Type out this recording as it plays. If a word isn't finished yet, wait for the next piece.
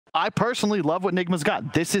I personally love what NIGMA's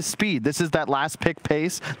got. This is speed. This is that last pick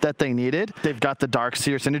pace that they needed. They've got the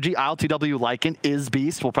Darkseer synergy. ILTW Lycan is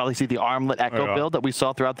beast. We'll probably see the Armlet Echo build that we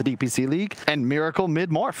saw throughout the DPC League. And Miracle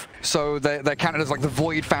mid-morph. So they're counted as like the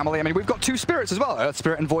Void family. I mean, we've got two spirits as well, Earth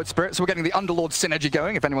Spirit and Void Spirit. So we're getting the Underlord synergy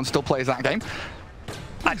going if anyone still plays that game.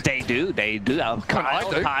 They do.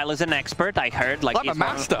 Kyle is an expert. I heard. Like, I'm a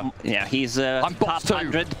master. Yeah, he's a top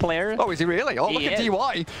 100 player. Oh, is he really? Oh, look at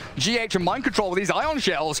DY. GH and Mind Control with these Ion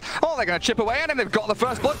Shells. Oh, they're going to chip away at him. They've got the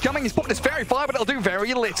first blood coming. He's put this Fairy Fire, but it'll do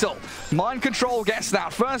very little. Mind Control gets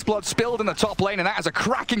that first blood spilled in the top lane, and that is a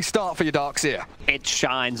cracking start for your Darkseer. It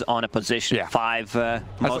shines on a position 5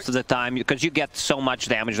 most of the time, because you get so much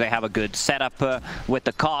damage. They have a good setup with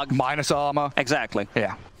the cog. Minus armor. Exactly.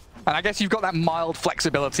 Yeah. And I guess you've got that mild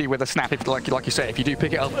flexibility with a snap, if, like you say, if you do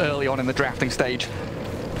pick it up early on in the drafting stage.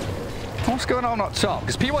 What's going on up top?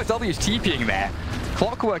 Because PYW is TPing there.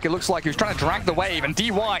 Clockwork, it looks like he was trying to drag the wave, and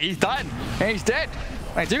DY, he's done. He's dead.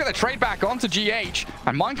 They do get the trade back onto GH,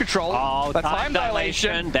 and Mind Control, the time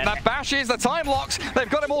dilation, that bashes, the time locks, they've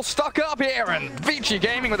got him all stuck up here, and VICI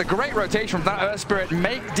Gaming with a great rotation from that Earth Spirit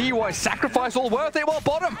make DY sacrifice all worth it. Well,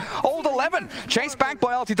 bottom, Old 11, chased back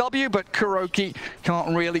by LTW, but Kuroki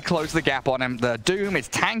can't really close the gap on him. The Doom is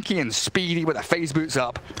tanky and speedy with the phase boots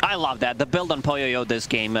up. I love that. The build on Poyoyo this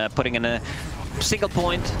game, putting in a single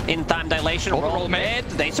point in time dilation, roll mid,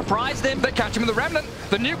 they surprised him. They catch him with the Remnant.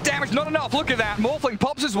 The nuke damage, not enough. Look at that. Morphling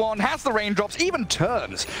pops his one, has the raindrops, even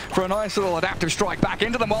turns for a nice little adaptive strike back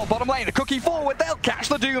into them. While bottom lane, a cookie forward, they'll catch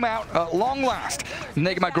the Doom out at long last.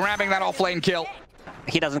 NIGMA grabbing that off-lane kill.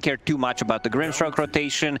 He doesn't care too much about the Grimstroke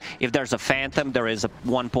rotation. If there's a Phantom, there is a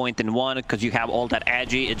 1 point in one, because you have all that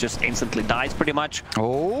agi, it just instantly dies pretty much.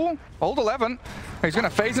 Oh, Old 11. He's going to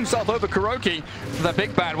phase himself over Kuroki. The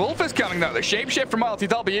big bad wolf is coming though. The shapeshift from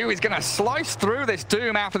LTW. He's going to slice through this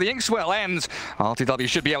Doom after the Inkswell ends. LTW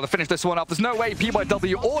should be able to finish this one up. There's no way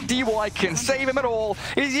PYW or DY can save him at all.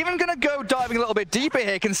 He's even going to go diving a little bit deeper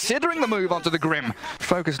here, considering the move onto the Grim.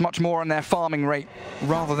 Focused much more on their farming rate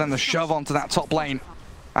rather than the shove onto that top lane.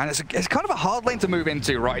 And it's kind of a hard lane to move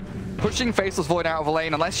into, right? Pushing Faceless Void out of a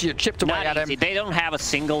lane unless you're chipped away at him. They don't have a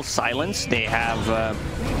single silence. They have,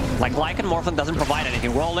 like Lycan Morphin doesn't provide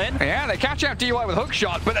anything. Roll in. Yeah, they catch out DY with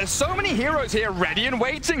Hookshot, but there's so many heroes here ready and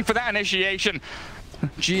waiting for that initiation.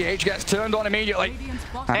 GH gets turned on immediately.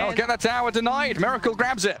 And they'll get that tower denied. Miracle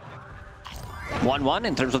grabs it. 1-1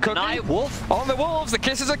 in terms of deny. Wolf. On the Wolves, the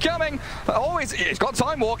kisses are coming. Oh, he's got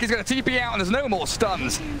Time Walk. He's going to TP out, and there's no more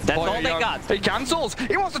stuns. That's all they got. He cancels.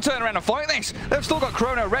 He wants to turn around and fight this. They've still got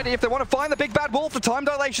Chrono ready. If they want to find the big bad wolf, the time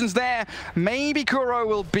dilation's there. Maybe Kuro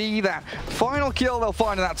will be that final kill they'll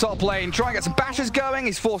find in that top lane. Try and get some bashes going.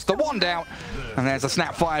 He's forced the wand out. And there's a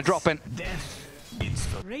Snapfire dropping.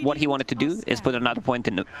 What he wanted to do is put another point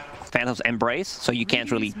in the Phantom's Embrace, so you can't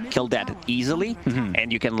really kill that easily,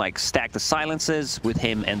 and you can like stack the silences with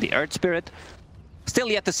him and the Earth Spirit. Still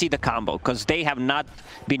yet to see the combo, because they have not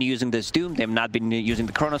been using this Doom, they have not been using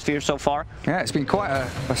the Chronosphere so far. Yeah, it's been quite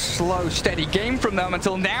a slow, steady game from them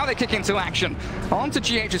until now they kick into action. On to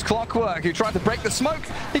GH's Clockwork, who tried to break the smoke.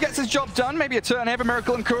 He gets his job done, maybe a turn here for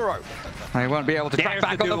Miracle and Kuro. They won't be able to crack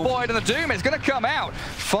back on the Void, and the Doom is going to come out.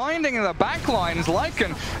 Finding the backlines,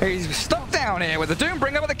 Lycan, he's stuck down here with the Doom,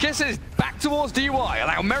 bring over the kisses, back towards DY.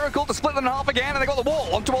 Allow Miracle to split them in half again, and they got the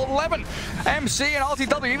wall onto Old 11. MC and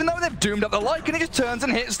LTW, even though they've doomed up the Lycan, he just turns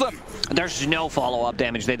and hits them. There's no follow-up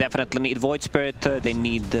damage. They definitely need Void Spirit. They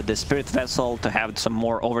need the Spirit Vessel to have some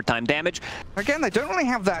more overtime damage. Again, they don't really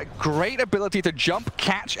have that great ability to jump,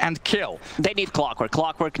 catch, and kill. They need Clockwork.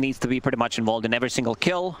 Clockwork needs to be pretty much involved in every single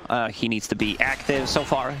kill. He needs to be active. So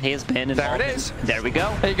far, he has been involved. There it is. There we go.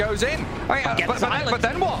 He goes in. But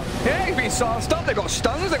then what? Yeah, he's been silenced up. They've got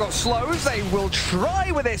stuns, they've got slows. They will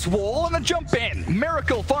try with this wall and then jump in.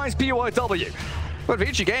 Miracle finds PYW. But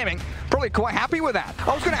VICI Gaming, probably quite happy with that.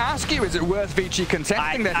 I was going to ask you, is it worth VICI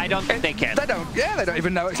contesting this? I don't think they can. They don't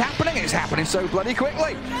even know it's happening. It's happening so bloody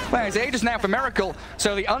quickly. There's ages now for Miracle,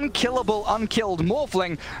 so the unkillable, unkilled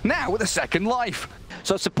Morphling, now with a second life.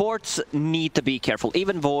 So supports need to be careful.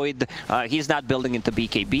 Even Void, he's not building into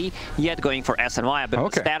BKB yet, going for SNY,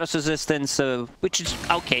 but status resistance, which is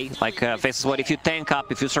okay. Like Faceless Void, if you tank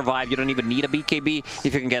up, if you survive, you don't even need a BKB.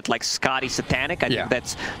 If you can get like Scotty Satanic, I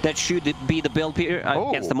think that should be the build here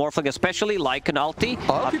against the Morphling, especially like an ulti.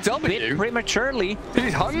 A bit prematurely.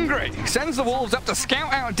 He's hungry. He sends the Wolves up to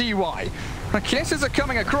scout out DY. The kisses are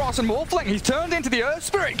coming across, and Morphling, he's turned into the Earth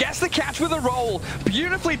Spirit, gets the catch with a roll.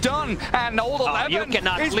 Beautifully done, and Old 11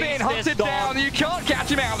 is being hunted down. You can't catch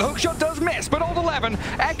him out. The hookshot does miss, but Old 11,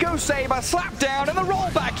 Echo Saber, slap down, and the roll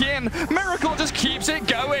back in. Miracle just keeps it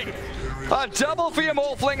going. A double for your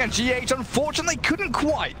Morphling, and GH unfortunately couldn't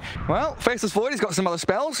quite. Well, Faceless Void, he's got some other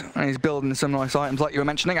spells, and he's building some nice items like you were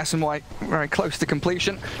mentioning. SNY very close to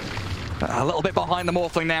completion. A little bit behind the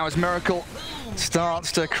Morphling now as Miracle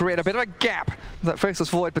starts to create a bit of a gap that Faceless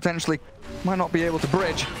Void potentially might not be able to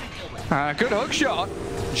bridge. Good hook shot.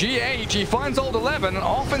 GH, he finds Old 11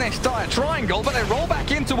 off in this dire triangle, but they roll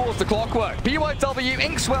back in towards the Clockwork. PYW,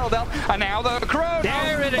 ink swelled up, and now the Chrono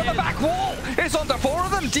on the back wall. It's onto 4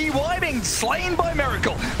 of them. DY being slain by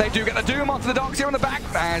Miracle. They do get the Doom onto the docks here in the back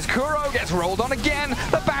as Kuro gets rolled on again.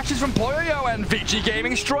 The bashes from Poyo and VICI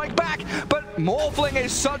Gaming strike back, but Morphling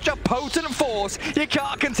is such a potent force, you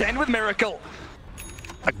can't contend with Miracle.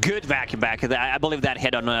 A good vacuum back. I believe that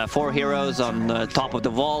hit on 4 heroes on top of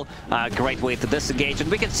the wall. Great way to disengage,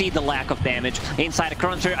 and we can see the lack of damage inside a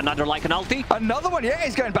Cruncher. Another like an ulti. Another one, yeah,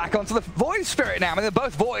 he's going back onto the Void Spirit now. I mean, they're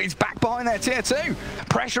both Voids back behind their tier 2.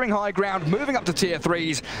 Pressuring high ground, moving up to tier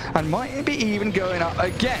 3s, and might be even going up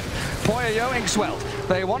again. Poyo Inkswelled.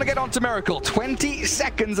 They want to get onto Miracle. 20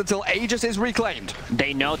 seconds until Aegis is reclaimed.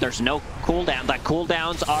 They know there's no cooldown. Like,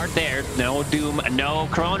 cooldowns are there. No Doom, no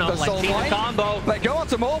Chrono. Let's see the combo. They go on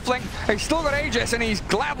to Morphling. He's still got Aegis, and he's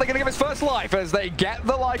gladly going to give his first life as they get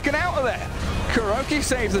the Lycan out of there. Kuroki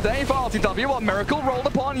saves the day for RTW while Miracle rolled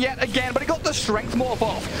upon yet again, but he got the strength morph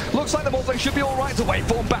off. Looks like the Morphling should be alright to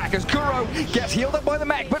waveform back as Kuro gets healed up by the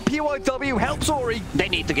mech, but PYW helps Ori. They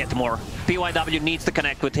need to get more. PYW needs to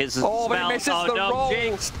connect with his spell. But he misses the roll.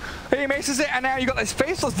 Jinxed. He misses it, and now you got this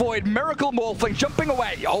Faceless Void, Miracle Morphling jumping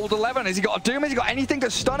away. Old 11, has he got a Doom? Has he got anything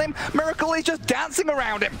to stun him? Miracle is just dancing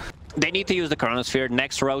around him. They need to use the Chronosphere.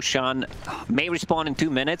 Next Roshan may respawn in 2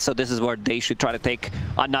 minutes, so this is where they should try to take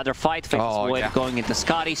another fight. Faceless Void going into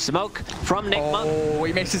Scotty. Smoke from NIGMA. Oh,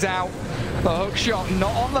 he misses out. The hook shot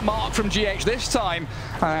not on the mark from GH this time.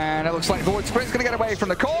 And it looks like Void Spirit's going to get away from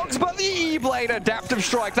the Cogs, but the E-Blade Adaptive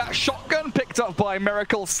Strike, that shotgun picked up by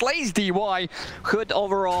Miracle, slays DY. Good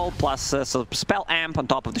overall, plus some spell amp on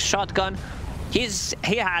top of the shotgun. He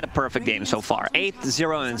had a perfect game so far.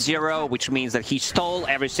 8-0-0, which means that he stole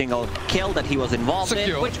every single kill that he was involved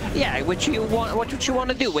in. Which you want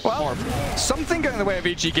to do with Morph. Something going the way of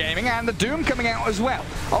VICI Gaming, and the Doom coming out as well.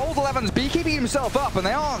 Old 11's BKB himself up, and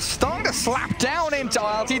they are starting to slap down into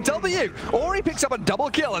RTW. Ori picks up a double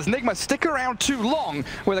kill as NIGMA stick around too long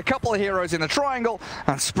with a couple of heroes in the triangle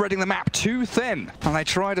and spreading the map too thin. And they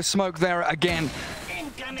try to smoke there again,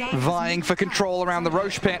 vying for control around the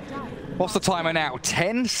Roche pit. What's the timer now?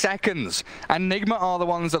 10 seconds. And NIGMA are the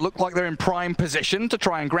ones that look like they're in prime position to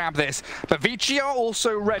try and grab this. But VICI are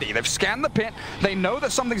also ready. They've scanned the pit. They know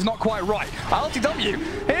that something's not quite right.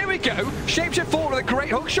 RTW, here we go. Shapeshift forward with a great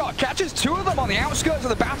hook shot. Catches 2 of them on the outskirts of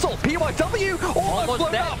the battle. PYW almost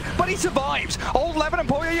blown up, but he survives. Old 11 and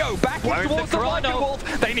Poyo back in towards the Lycan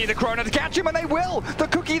Wolf. They need the Chrono to catch him, and they will. The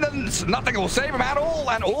Cookie, nothing will save him at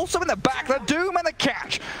all. And also in the back, the Doom and the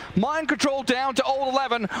catch. Mind control down to Old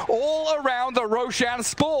 11. All around the Roshan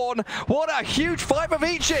spawn. What a huge fight for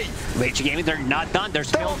VICI. VICI Gaming, they're not done. They're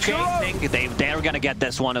still chasing. They're going to get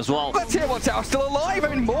this one as well. The Tier 1 tower still alive.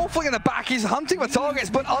 I mean, Morphling in the back. He's hunting for targets,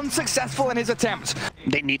 but unsuccessful in his attempts.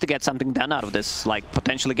 They need to get something done out of this, like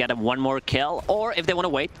potentially get one more kill, or if they want to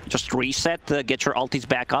wait, just reset, get your ultis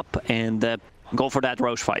back up, and go for that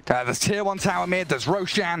Roche fight. There's Tier 1 tower mid, there's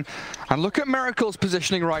Roshan, and look at Miracle's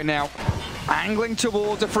positioning right now. Angling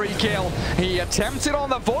towards a free kill. He attempted on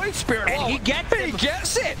the Void Spirit. And he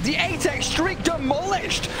gets it. The 8x streak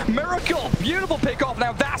demolished. Miracle, beautiful pick off.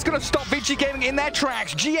 Now that's going to stop VICI Gaming in their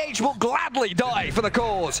tracks. GH will gladly die for the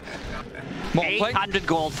cause. 800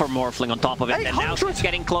 gold for Morphling on top of it, and now he's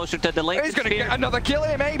getting closer to the link. He's going to get another kill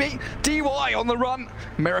here, maybe. DY on the run.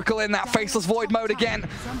 Miracle in that Faceless Void mode again.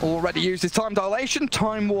 Already used his time dilation.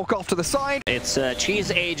 Time walk off to the side. It's Cheese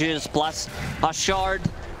Ages plus a shard.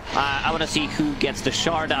 I want to see who gets the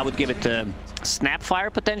shard. I would give it to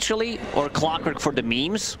Snapfire potentially, or Clockwork for the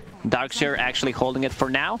memes. Darkseer actually holding it for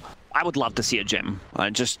now. I would love to see a gem.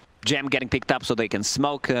 Just gem getting picked up so they can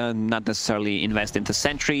smoke, not necessarily invest into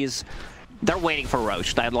sentries. They're waiting for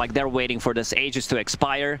Roche. They're waiting for this Aegis to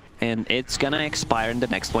expire, and it's gonna expire in the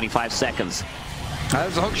next 25 seconds.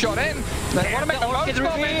 There's a hook shot in. They want to make the most of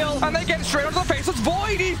it, and they get straight onto the Faceless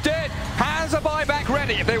Void. He's dead. Has a buyback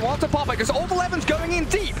ready if they want to pop it, because Old 11's going in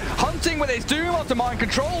deep, hunting with his Doom onto Mind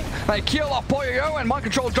Control. They kill off Poyo, and Mind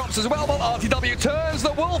Control drops as well, while RTW turns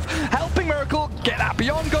the Wolf, helping Miracle get that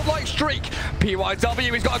beyond godlike streak.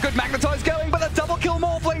 PYW, he's got a good Magnetize going, but the double kill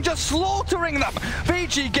Morphling just slaughtering them.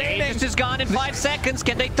 VICI Gaming is gone in 5 seconds.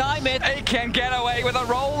 Can they time it? He can get away with a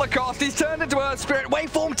roll. Lacoste, he's turned into Earth Spirit,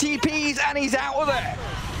 waveform TPs, and he's out of there.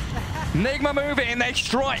 NIGMA move in, they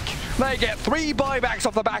strike. They get 3 buybacks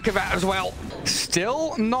off the back of that as well.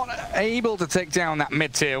 Still not able to take down that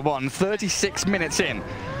mid-tier 1, 36 minutes in.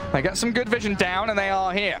 They get some good vision down, and they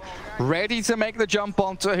are here, ready to make the jump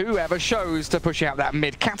onto whoever shows to push out that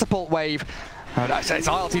mid-catapult wave. It's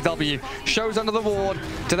ILTW, shows under the ward.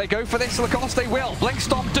 Do they go for this? Lacoste, they will. Blink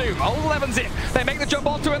Stomp Doom, Old 11's in. They make the jump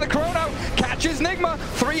onto it, and the Chrono catches NIGMA.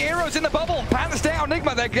 3 heroes in the bubble, pants down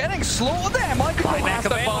NIGMA. They're getting slaughtered there. Michael has to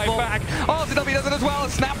buy back. ILTW does it as well.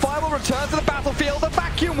 Snapfire will return to the battlefield. The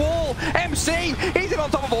vacuum wall, MC, he's in on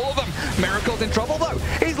top of all of them. Miracle's in trouble though.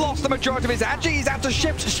 He's lost the majority of his agi. He's had to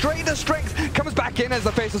shift straight to strength. Comes back in as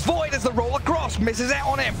the Faceless Void, as the roll across, misses out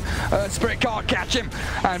on him. Spirit can't catch him.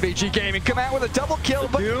 And VICI Gaming come out with a double kill,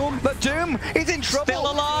 but the Doom is in trouble.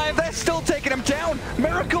 Still alive. They're still taking him down.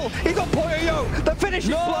 Miracle, he's got Poyo. The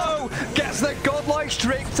finishing blow gets the godlike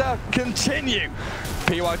streak to continue.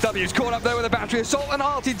 PYW's caught up there with a battery assault, and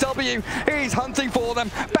RTW, he's hunting for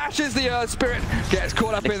them. Bashes the Earth Spirit, gets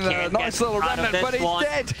caught up in the nice little remnant, but he's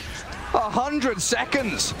dead. 100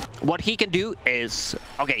 seconds. What he can do is,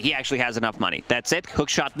 okay, he actually has enough money. That's it.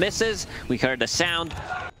 Hookshot misses. We heard the sound.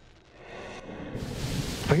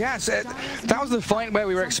 But yeah, that was the fight where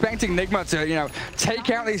we were expecting NIGMA to, you know, take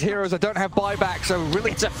out these heroes that don't have buyback. So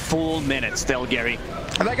really, it's a full minute still, Gary.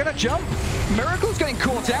 Are they going to jump? Miracle's getting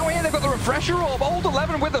caught out here. They've got the refresher orb. Old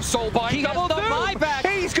 11 with the soul bind. He double gets the buyback.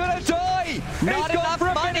 He's going to die. Not He's gone for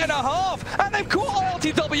a minute and a half. And they've caught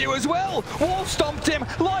LTW as well. Wolf stomped him.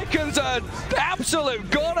 Lycan's an absolute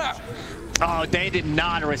goner. Oh, they did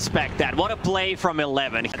not respect that. What a play from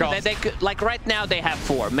 11. They could, like right now they have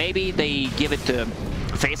 4. Maybe they give it to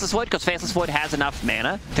Faceless Void, because Faceless Void has enough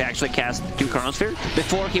mana to actually cast 2 Chronosphere.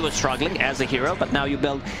 Before he was struggling as a hero, but now you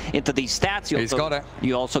build into these stats.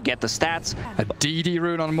 You also get the stats. A DD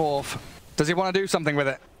rune on Morph. Does he want to do something with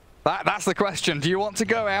it? That's the question. Do you want to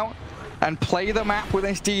go out and play the map with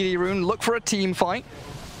this DD rune, look for a team fight,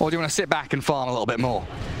 or do you want to sit back and farm a little bit more?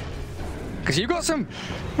 Because you've got some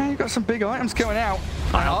big items going out.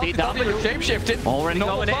 ILTW shape-shifted. Already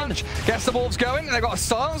going in. Gets the wolves going. They've got a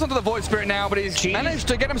silence onto the Void Spirit now, but he's managed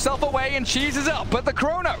to get himself away and cheeses up. But the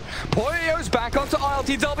Chrono, Poyo's back onto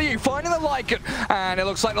ILTW, finding the Lycan, and it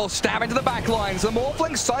looks like they'll stab into the back lines. The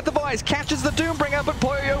Morphling side the Vice catches the Doombringer, but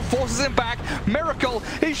Poyo forces him back. Miracle,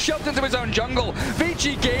 he's shoved into his own jungle.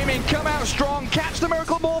 VICI Gaming come out strong, catch the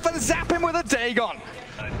Miracle Morph and zap him with a Dagon.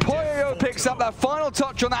 Poyo picks up that final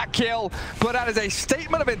touch on that kill, but that is a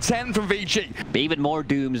statement of intent from VICI. Even more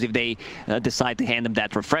Dooms if they decide to hand him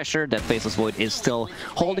that refresher that Faceless Void is still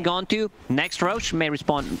holding on to. Next Roche may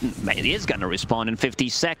respawn, it is gonna respawn in 50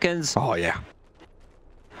 seconds. Oh yeah.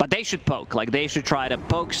 But they should poke, like they should try to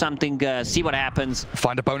poke something, see what happens.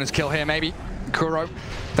 Find a bonus kill here maybe. Kuro,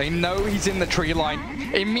 they know he's in the tree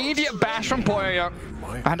line. Immediate bash from Poyo,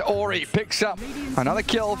 and Ori picks up another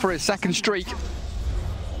kill for his 2nd streak.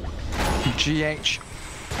 GH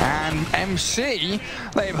and MC,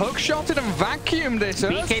 they've hookshotted and vacuumed this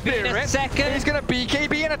Earth Spirit. In a second. He's going to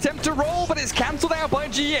BKB and attempt to roll, but it's cancelled out by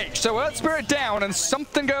GH. So Earth Spirit down and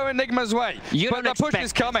something going NIGMA's way. But the push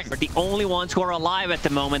is coming. They're the only ones who are alive at the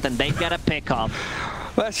moment, and they've got a pickup.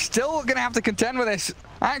 They're still going to have to contend with this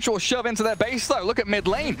actual shove into their base though. Look at mid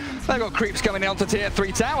lane. They've got creeps coming in onto tier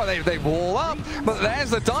 3 tower. They wall up, but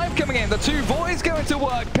there's the dive coming in. The 2 Voids going to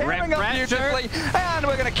work, pairing up beautifully, and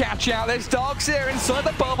we're going to catch out this Darkseer inside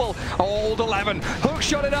the bubble. Old 11,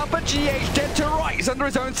 hookshot it up, but GH dead to rights under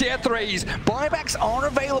his own tier 3s. Buybacks are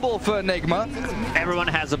available for NIGMA. Everyone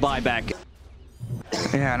has a buyback.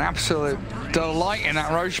 Yeah, an absolute delight in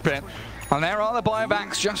that Roche pit. And there are the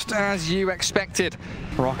buybacks, just as you expected.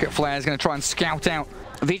 Rocket Flare is going to try and scout out.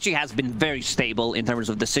 VICI has been very stable in terms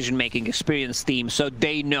of decision-making, experienced team, so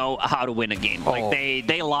they know how to win a game. Like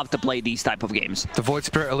they love to play these type of games. The Void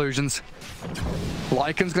Spirit illusions.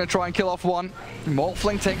 Lycan's going to try and kill off one.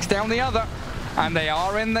 Morphling takes down the other. And they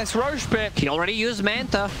are in this Roche pit. He already used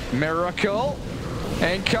Manta. Miracle.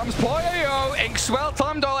 In comes Poyo, Inkswell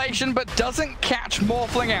time dilation, but doesn't catch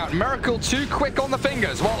Morphling out. Miracle too quick on the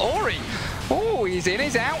fingers, while Ori, oh, he's in,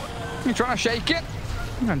 he's out. He's trying to shake it.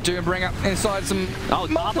 And Doombringer inside some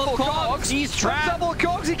multiple cogs. He's trapped. Double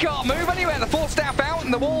cogs, he can't move anywhere. The 4 staff out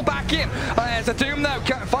and the wall back in. There's a Doom though,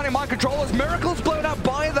 finding my controllers. Miracle's blown up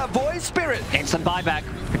by the Void Spirit. Instant buyback.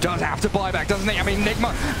 He does have to buy back, doesn't he? I mean,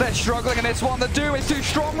 NIGMA, they're struggling in this one. The Doom is too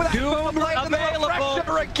strong with that. Doom available.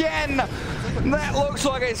 again. That looks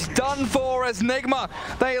like it's done for as NIGMA.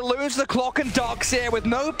 They lose the clock and docks here with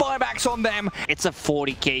no buybacks on them. It's a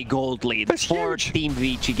 40k gold lead for Team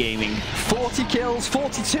VICI Gaming. 40 kills,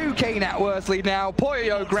 42k net worth lead now.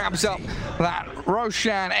 Poyo grabs up that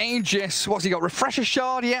Roshan Aegis. What's he got? Refresher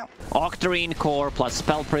Shard, yeah. Octarine Core plus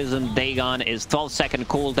Spell Prism Dagon is 12-second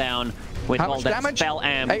cooldown. With how all much that damage? spell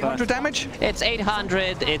amp. 800 damage? It's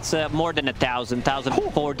 800. It's more than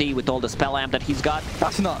 1040 with all the spell amp that he's got.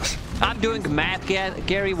 That's nuts. I'm doing math,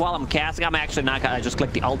 Gary, while I'm casting. I'm actually not. I just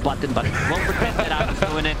clicked the alt button, but won't pretend that I was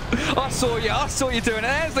doing it. I saw you doing it.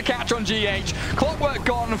 There's the catch on GH. Clockwork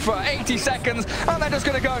gone for 80 seconds, and they're just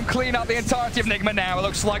going to go and clean up the entirety of NIGMA now. It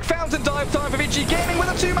looks like fountain dive time for VICI Gaming with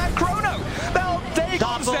a 2-man chrono. Now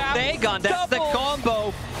Double Dagon, that's the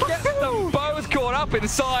combo. Gets them both caught up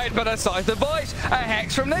inside, but a scythe device, a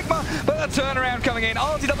hex from NIGMA, but a turnaround coming in.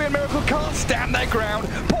 RTW and Miracle can't stand their ground.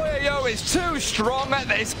 Poyo is too strong at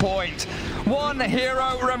this point. One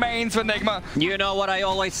hero remains for NIGMA. You know what I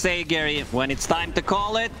always say, Gary, when it's time to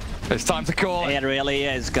call it, it's time to call it. It really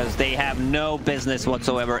is, because they have no business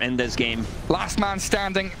whatsoever in this game. Last man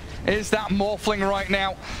standing is that Morphling right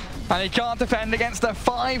now. And he can't defend against the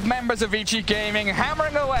 5 members of VICI Gaming,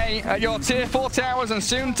 hammering away at your tier 4 towers and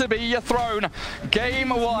soon to be your throne. Game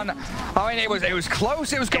 1. I mean, it was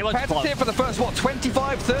close. It was competitive for the first, what,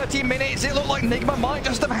 25, 30 minutes. It looked like NIGMA might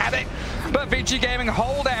just have had it. But VICI Gaming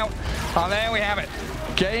hold out. And there we have it.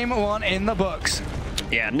 Game 1 in the books.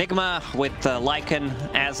 Yeah, NIGMA with Lycan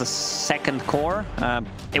as a second core.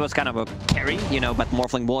 It was kind of a carry, you know, but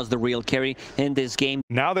Morphling was the real carry in this game.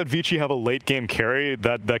 Now that VICI have a late game carry,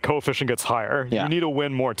 that coefficient gets higher. Yeah. You need to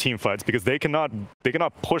win more team fights because they cannot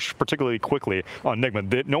push particularly quickly on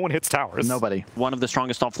NIGMA. No one hits towers. Nobody. One of the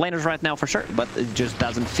strongest offlaners right now for sure, but it just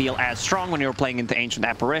doesn't feel as strong when you're playing into Ancient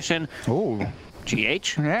Apparition. Ooh.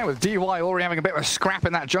 GH. Yeah, with DY already having a bit of a scrap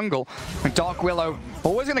in that jungle. And Dark Willow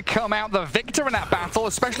always going to come out the victor in that battle,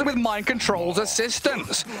 especially with Mind Control's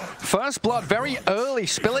assistance. First blood, very early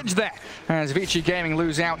spillage there, as VICI Gaming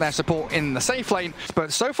lose out their support in the safe lane.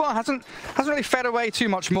 But so far hasn't really fed away too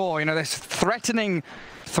much more. You know, this threatening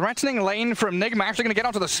lane from NIGMA. Actually going to get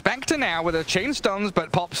onto the Spectre now with the chain stuns,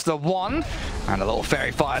 but pops the 1 and a little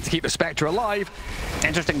fairy fire to keep the Spectre alive.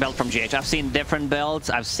 Interesting build from GH. I've seen different builds.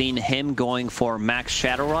 I've seen him going for max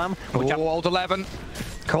Shadow Realm. Old 11.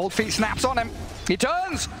 Cold feet snaps on him. He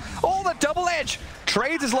turns. Oh, the double edge.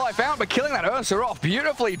 Trades his life out, but killing that Ursa off.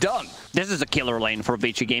 Beautifully done. This is a killer lane for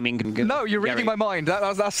VICI Gaming. No, you're reading my mind.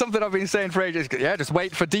 That's something I've been saying for ages. Yeah, just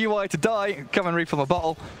wait for DY to die. Come and refill the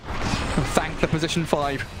bottle. And thank the position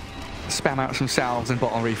 5. Spam out some salves and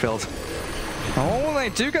bottle refills. Oh, they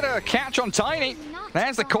do get a catch on Tiny.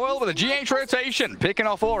 There's the coil with a GH rotation, picking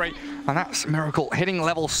off Ori. And that's Miracle hitting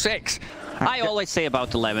level 6. I always say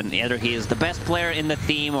about 11, either he is the best player in the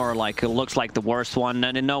team or like looks like the worst one,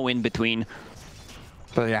 and no in between.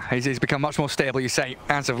 But yeah, he's become much more stable, you say,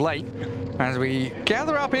 as of late. As we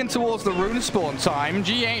gather up in towards the rune spawn time,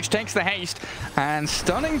 GH takes the haste, and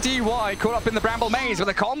stunning DY caught up in the Bramble Maze with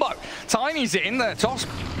a combo. Tiny's in, the toss,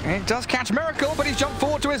 it does catch Miracle, but he's jumped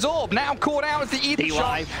forward to his orb. Now caught out as the Ether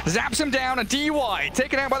shot, zaps him down, and DY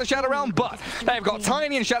taken out by the Shadow Realm, but they've got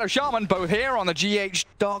Tiny and Shadow Shaman both here on the GH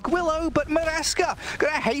Dark Willow, but Mareska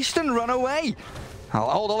gonna haste and run away.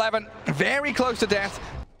 Old 11, very close to death.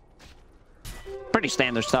 Pretty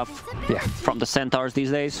standard stuff, yeah, from the Centaurs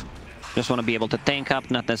these days. Just want to be able to tank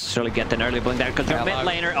up, not necessarily get an early blink there, because you're mid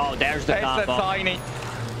laner. Oh, there's the combo. The Tiny.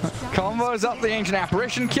 Combos up the Ancient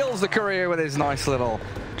Apparition, kills the Courier with his nice little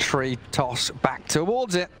tree toss back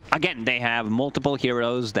towards it. Again, they have multiple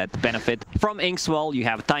heroes that benefit from Inkswell. You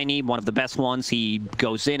have Tiny, one of the best ones. He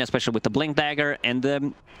goes in, especially with the Blink Dagger,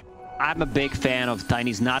 and I'm a big fan of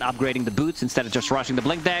Tiny's not upgrading the boots instead of just rushing the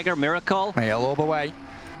Blink Dagger. Miracle. He'll orb away.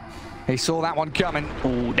 He saw that one coming.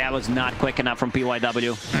 Oh, that was not quick enough from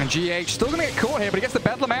PYW. And GH still going to get caught here, but he gets the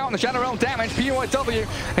Bedlam out and the Shadow Realm damage.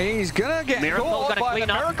 PYW, he's going to get caught by the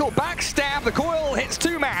Miracle backstab. The coil hits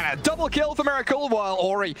 2-man. A double kill for Miracle, while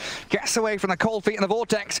Ori gets away from the cold feet in the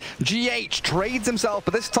Vortex. GH trades himself,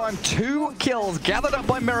 but this time 2 kills gathered up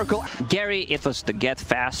by Miracle. Gary, it was to get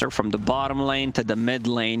faster from the bottom lane to the mid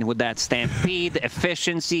lane with that stampede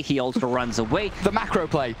efficiency. He also runs away. The macro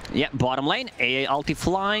play. Yeah, bottom lane, AA ulti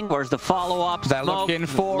flying. Where's the follow-up. They're looking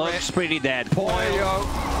for it. Looks pretty dead.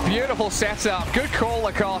 Poyo, beautiful setup. Good call,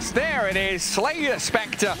 Lacoste. There it is. Slay the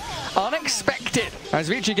Spectre. Unexpected. As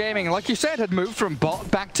VICI Gaming, like you said, had moved from bot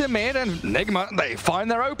back to mid, and NIGMA, they find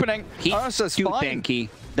their opening. He's too tanky.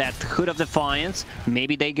 That Hood of Defiance,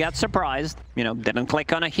 maybe they got surprised. You know, didn't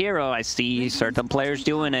click on a hero. I see certain players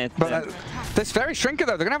doing it. But this very Shrinker,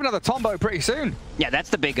 though, they're going to have another Tombow pretty soon. Yeah, that's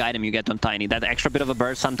the big item you get on Tiny. That extra bit of a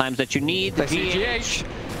burst sometimes that you need. The GH.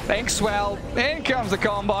 Inkswell, in comes the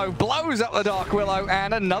combo, blows up the Dark Willow,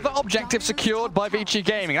 and another objective secured by VICI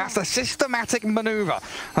Gaming. That's the systematic maneuver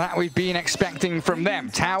that we've been expecting from them,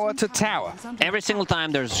 tower to tower. Every single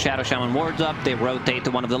time there's Shadow Shaman wards up, they rotate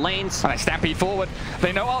to one of the lanes. And they stampede forward.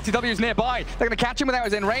 They know RTW is nearby. They're going to catch him without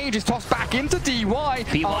his in range. He's tossed back into DY.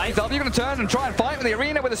 RTW going to turn and try and fight in the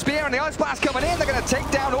arena with a spear and the Ice Blast coming in. They're going to take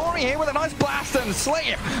down Ori here with a nice blast and slay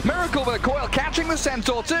him. Miracle with a coil catching the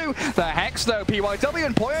Centaur too. The Hex though, PYW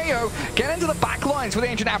and Poyo get into the back lines for the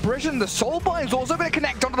Ancient Apparition. The Soulbind's also going to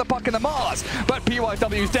connect onto the puck in the Mars. But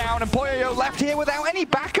PYW's down and Poyo left here without any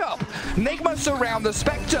backup. NIGMA surround the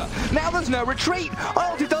Spectre. Now there's no retreat.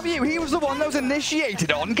 RTW, he was the one that was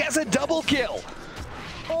initiated on, gets a double kill.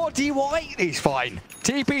 Or DY, he's fine.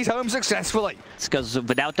 TP's home successfully. It's because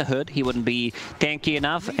without the Hood, he wouldn't be tanky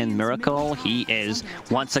enough. And Miracle, he is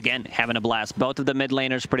once again having a blast. Both of the mid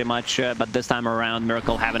laners pretty much, but this time around,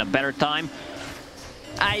 Miracle having a better time.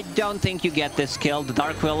 I don't think you get this kill. The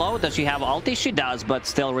Dark Willow, does she have ulti? She does, but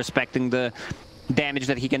still respecting the damage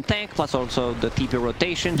that he can tank, plus also the TP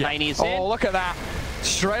rotation. Yeah. Tiny's in. Oh, look at that.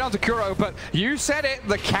 Straight onto Kuro, but you said it,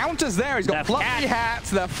 the counter's there. He's got fluffy hats,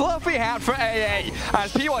 the fluffy hat for AA.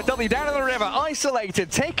 As PYW down in the river, isolated,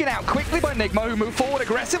 taken out quickly by NIGMA, who moved forward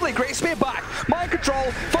aggressively. Great spear back. Mind control,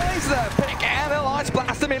 finds the pick, and they'll Ice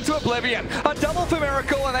Blast him into oblivion. A double for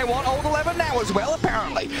Miracle, and they want Old 11 now as well,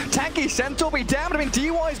 apparently. Tanky Centaur be damned. I mean,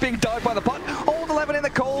 DY is being dived by the putt. Old 11 in the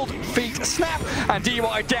cold, feet snap, and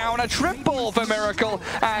DY down. A triple for Miracle,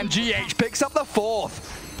 and GH picks up the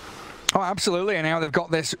fourth. Oh, absolutely, and now they've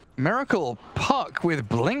got this Miracle puck with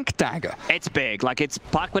Blink Dagger. It's big, like it's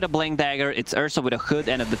puck with a Blink Dagger, it's Ursa with a Hood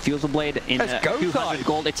and a Diffusal Blade in a 200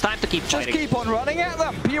 gold. It's time to keep fighting. Just keep on running at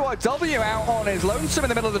them. PYW out on his lonesome in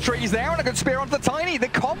the middle of the trees there, and a good spear onto the Tiny. The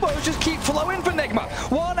combos just keep flowing for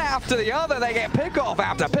NIGMA. One after the other, they get pick-off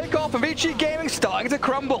after pick-off, and VICI Gaming starting to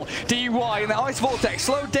crumble. DY in the Ice Vortex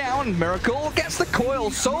slowed down. Miracle gets the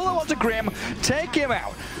coil, solo onto Grim, take him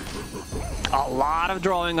out. A lot of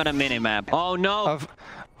drawing on a minimap. Oh no!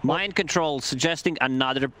 Mind control suggesting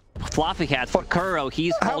another fluffy hat for Kuro.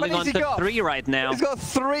 He's holding on to 3 right now. He's got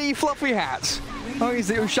 3 fluffy hats. Oh, he's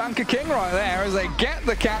the Ushanka King right there as they get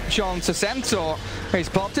the catch on to Centaur. He's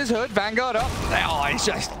popped his Hood, Vanguard up. Oh, he's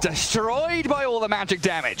just destroyed by all the magic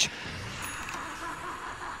damage.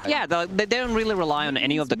 Yeah, they don't really rely on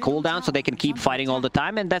any of the cooldowns, so they can keep fighting all the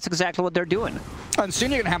time, and that's exactly what they're doing. And soon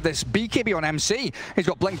you're going to have this BKB on MC. He's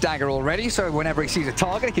got Blink Dagger already, so whenever he sees a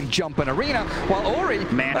target, he can jump an arena. While Ori,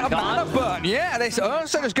 mana burn. Yeah, this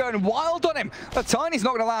Ursa is going wild on him. The Tiny's not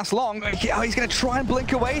going to last long. He's going to try and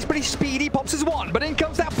blink away. He's pretty speedy, pops his one. But in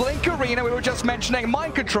comes that Blink arena we were just mentioning.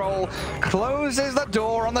 Mind control closes the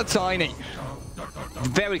door on the Tiny.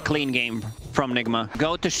 Very clean game from NIGMA.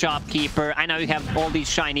 Go to Shopkeeper. I know you have all these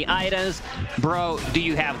shiny items. Bro, do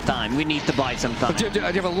you have time? We need to buy some time. Do you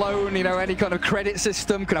have a loan, you know, any kind of credit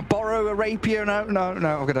system? Can I borrow a rapier? No. I'm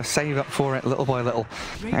going to save up for it little by little.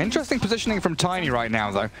 Interesting positioning from Tiny right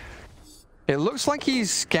now, though. It looks like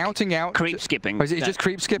he's scouting out. Creep skipping. Or is he just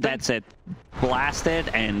creep skipping? That's it. Blast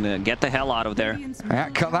it and get the hell out of there. Yeah,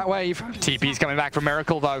 cut that wave. TP's coming back from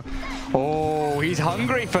Miracle, though. Oh, he's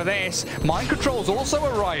hungry for this. Mind control's also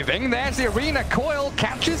arriving. There's the arena. Coil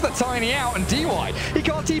catches the Tiny out, and DY, he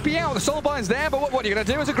can't TP out. The Soulbind's there, but what are you going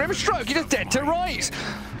to do as a Grim Stroke? You're just dead to rights.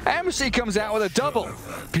 MC comes out with a double.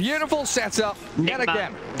 Beautiful setup yet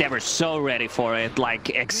again. They were so ready for it, like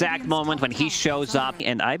exact moment when he shows up,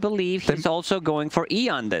 and I believe he's also going for E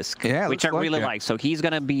on this, which I really like. So he's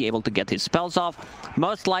going to be able to get his spells off.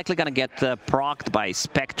 Most likely going to get procced by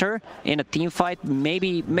Spectre in a team fight.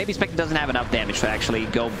 Maybe Spectre doesn't have enough damage to actually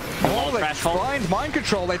go below threshold. Find mind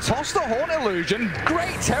control. They toss the Horn Illusion.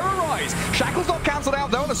 Great terrorize. Shackle's not cancelled out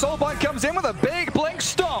though, and the Soulbind comes in with a big Blink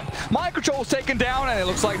Stomp. Mind control's taken down, and it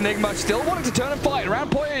looks like NIGMA still wanting to turn and fight around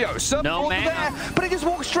Poyo. No man there, but he just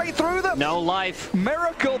walks straight through them. No life.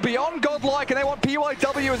 Miracle beyond godlike, and they want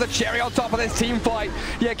PYW as a cherry on top of this team fight.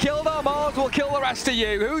 You killed our Mars, we'll kill the rest of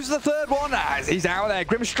you. Who's the third one? on as he's out there.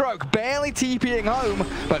 Grimstroke barely TPing home,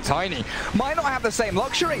 but Tiny might not have the same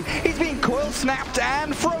luxury. He's being coil snapped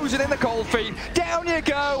and frozen in the cold feet. Down you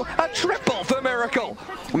go, a triple for Miracle.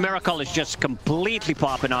 Miracle is just completely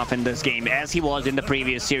popping off in this game, as he was in the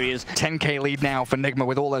previous series. 10k lead now for NIGMA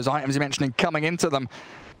with all those items you mentioned coming into them.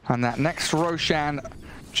 And that next Roshan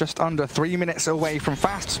just under 3 minutes away from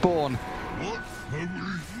fast spawn.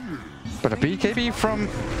 But a BKB from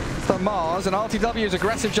the Mars, and RTW's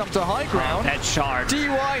aggressive jump to high ground. That shard.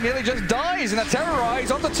 DY nearly just dies, and a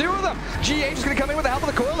Terrorize onto two of them. GH is going to come in with the help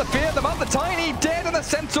of the coil to fear them up. The Tiny dead, and the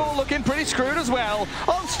Centaur looking pretty screwed as well.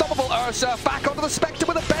 Unstoppable Ursa back onto the Spectre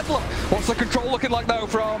with a Bedlam. What's the control looking like though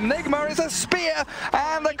from NIGMA? Is a spear,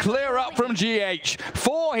 and the clear up from GH.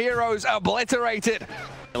 4 heroes obliterated.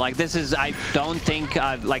 Like this is, I don't think,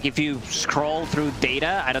 like if you scroll through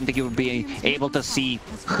data, I don't think you would be able to see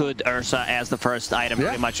Hood Ursa as the first item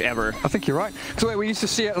pretty much ever. I think you're right. So we used to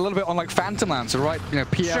see it a little bit on like Phantom Lancer, right? You know,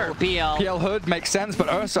 PL Hood makes sense, but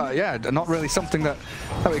Ursa, yeah, not really something that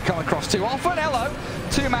we come across too often. Hello,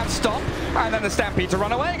 2-man stop, and then the Stampede to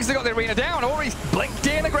run away because they got the arena down. Ori's blinked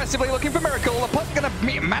in aggressively looking for Miracle. The puck's going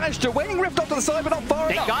to manage to wing Rift off to the side, but not far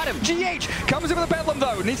enough. They got him. GH comes in with a Bedlam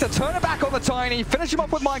though, needs to turn it back on the Tiny, finish him up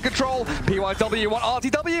with mind control. PYW want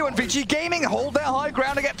RTW, and VICI Gaming hold their high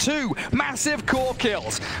ground to get 2 massive core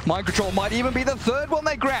kills. Mind control might even be the 3rd one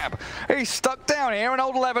they grab. He's stuck down here, and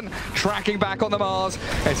Old 11 tracking back on the Mars.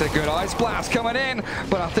 It's a good ice blast coming in,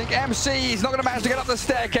 but I think MC is not going to manage to get up the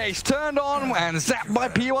staircase. Turned on and zapped by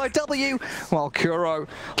PYW, while Kuro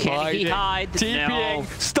Can he hide? TPing. No.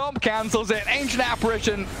 Stomp cancels it. Ancient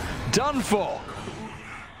Apparition done for.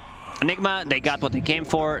 NIGMA, they got what they came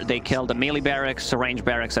for. They killed the melee barracks, range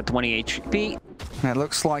barracks at 20 HP. It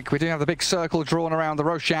looks like we do have the big circle drawn around the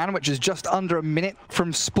Roshan, which is just under a minute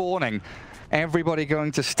from spawning. Everybody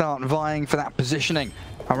going to start vying for that positioning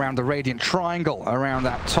around the Radiant Triangle, around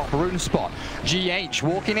that top rune spot. GH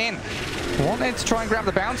walking in. Wanted to try and grab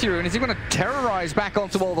the bounty rune. Is he going to terrorize back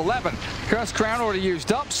onto Old 11? Curse Crown already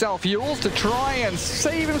used up. Self-Yules to try and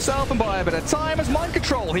save himself and buy a bit of time as mind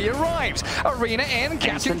control. He arrives. Arena in,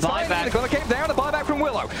 catching Tiny. They're going to keep down the buyback from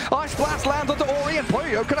Willow. Ice Blast lands onto Ori, and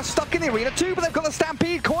Poyo kind of stuck in the arena too, but they've got the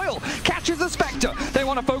Stampede coil. Catches the Spectre. They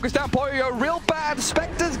want to focus down Poyo real bad.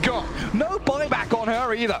 Spectre's gone. No buyback on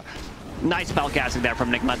her either. Nice spell casting there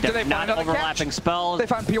from NIGMA. They're not overlapping spells. They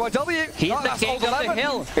found PYW. He's the king of the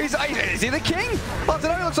hill. Is he the king? I don't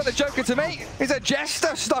know, he looks like the Joker to me. He's a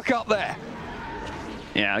jester stuck up there.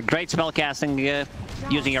 Yeah, great spell casting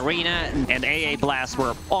using Arena, and AA Blasts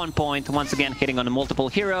were on point. Once again, hitting on the multiple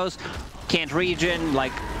heroes. Can't regen,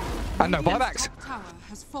 like... And no buybacks.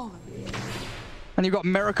 And you've got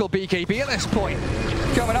Miracle BKB at this point.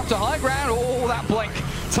 Coming up to high ground. Oh, that blink.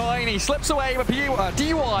 Tiny slips away, but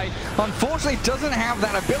DY unfortunately doesn't have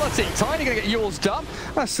that ability. Tiny gonna get Yules up.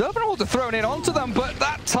 Serpent Water thrown in onto them, but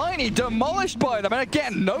that Tiny demolished by them. And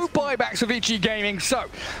again, no buybacks for VICI Gaming. So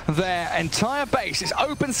their entire base is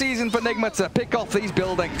open season for NIGMA to pick off these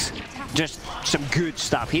buildings. Just some good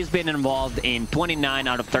stuff. He's been involved in 29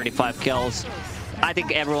 out of 35 kills. I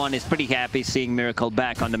think everyone is pretty happy seeing Miracle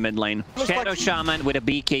back on the mid lane. Shadow Shaman with a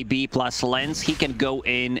BKB plus lens, he can go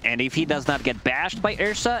in, and if he does not get bashed by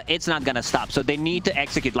Ursa, it's not gonna stop. So they need to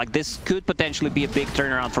execute. Like, this could potentially be a big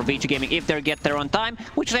turnaround for VICI Gaming if they get there on time,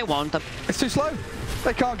 which they won't. It's too slow.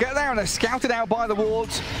 They can't get there, and they're scouted out by the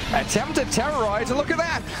wards. Attempt to terrorize, and look at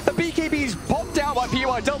that. The BKB's popped out by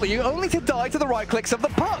PYW, only to die to the right clicks of the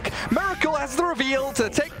puck. Miracle has the reveal to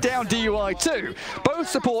take down DUI too. Both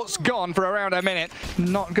supports gone for around a minute.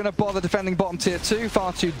 Not going to bother defending bottom tier 2.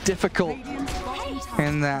 Far too difficult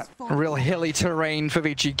in that real hilly terrain for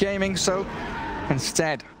VICI Gaming. So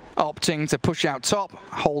instead, opting to push out top,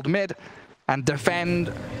 hold mid, and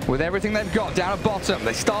defend with everything they've got down at bottom.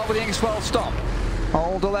 They start with the X12 stomp.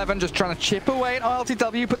 Old 11 just trying to chip away at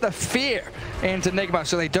ILTW, put the fear into NIGMA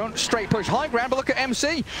so they don't straight push high ground, but look at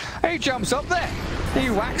MC. He jumps up there. He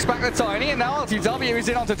whacks back the Tiny, and now ILTW is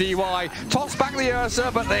in onto DY. Toss back the Ursa,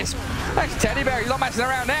 but that's Teddy Bear. He's not messing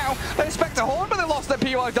around now. They expect a horn, but they lost their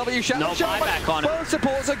PYW shot. No buyback on it. Both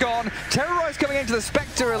supports are gone. Terrorize coming into the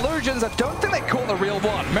Spectre Illusions. I don't think they caught the real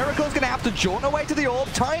one. Miracle's going to have to jaunt away to the orb.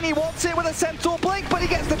 Tiny wants it with a Centaur blink, but he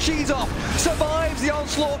gets the cheese off. Survives the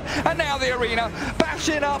onslaught, and now the arena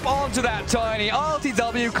bashing up onto that Tiny.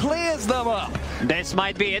 RTW clears them up. This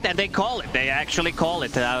might be it, and they call it. They actually call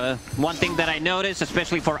it. One thing that I noticed,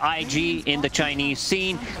 especially for IG in the Chinese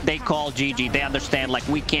scene, they call GG. They understand, like,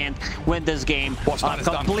 we can't win this game.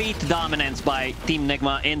 Complete dominance by Team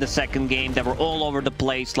NIGMA in the second game. They were all over the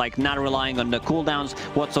place, like, not relying on the cooldowns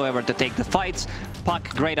whatsoever to take the fights. Puck,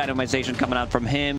 great itemization coming out from him.